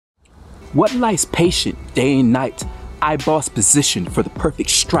What lies patient day and night, eyeballs positioned for the perfect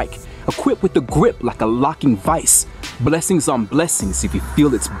strike, equipped with a grip like a locking vice. Blessings on blessings if you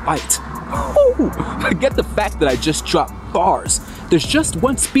feel its bite. Ooh, forget the fact that I just dropped bars. There's just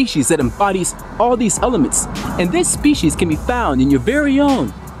one species that embodies all these elements, and this species can be found in your very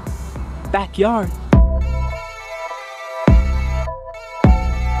own backyard.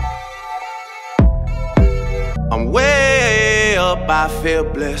 I'm way up, I feel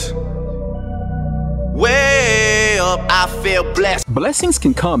blessed. Way up, I feel blessed. Blessings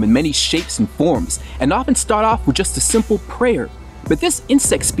can come in many shapes and forms, and often start off with just a simple prayer. But this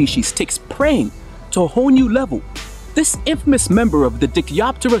insect species takes praying to a whole new level. This infamous member of the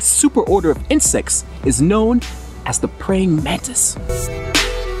Dichioptera superorder of insects is known as the praying mantis.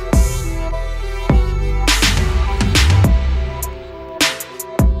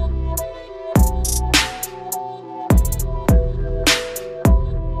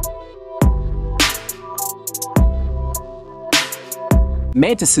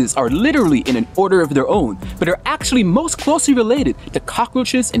 Mantises are literally in an order of their own, but are actually most closely related to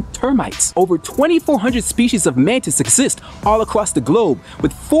cockroaches and termites. Over 2,400 species of mantis exist all across the globe,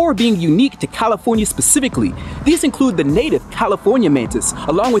 with 4 being unique to California specifically. These include the native California mantis,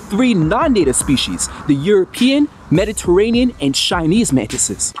 along with 3 non-native species, the European, Mediterranean, and Chinese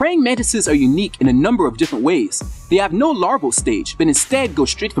mantises. Praying mantises are unique in a number of different ways. They have no larval stage, but instead go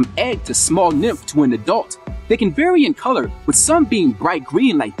straight from egg to small nymph to an adult. They can vary in color, with some being bright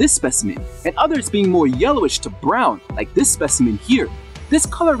green like this specimen, and others being more yellowish to brown like this specimen here. This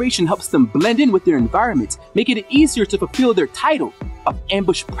coloration helps them blend in with their environment, making it easier to fulfill their title of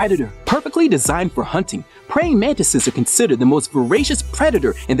ambush predator. Perfectly designed for hunting, praying mantises are considered the most voracious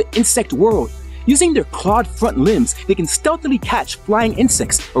predator in the insect world. Using their clawed front limbs, they can stealthily catch flying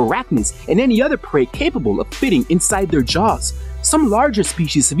insects, arachnids, and any other prey capable of fitting inside their jaws. Some larger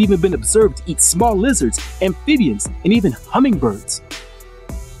species have even been observed to eat small lizards, amphibians, and even hummingbirds.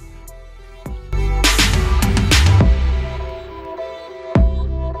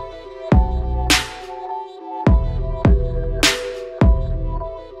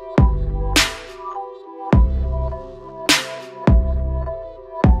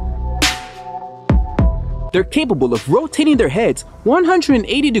 They're capable of rotating their heads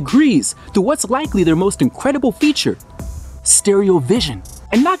 180 degrees to what's likely their most incredible feature: stereo vision.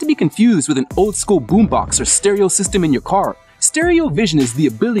 And not to be confused with an old school boombox or stereo system in your car. Stereo vision is the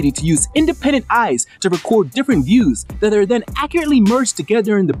ability to use independent eyes to record different views that are then accurately merged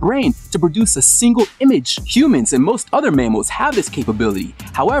together in the brain to produce a single image. Humans and most other mammals have this capability.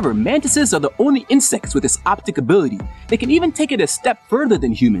 However, mantises are the only insects with this optic ability. They can even take it a step further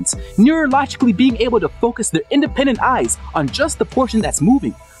than humans, neurologically being able to focus their independent eyes on just the portion that's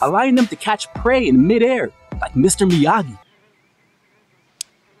moving, allowing them to catch prey in midair, like Mr. Miyagi.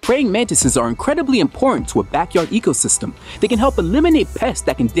 Praying mantises are incredibly important to a backyard ecosystem. They can help eliminate pests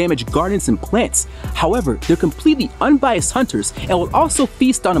that can damage gardens and plants. However, they're completely unbiased hunters and will also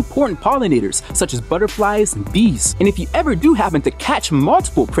feast on important pollinators such as butterflies and bees. And if you ever do happen to catch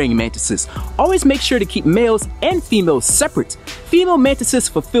multiple praying mantises, always make sure to keep males and females separate. Female mantises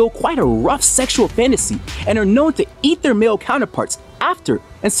fulfill quite a rough sexual fantasy and are known to eat their male counterparts after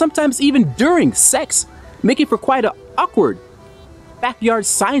and sometimes even during sex, making for quite an awkward backyard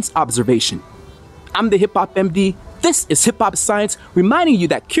science observation. I'm the Hip Hop MD. This is Hip Hop Science, reminding you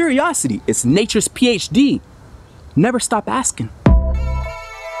that curiosity is nature's PhD. Never stop asking.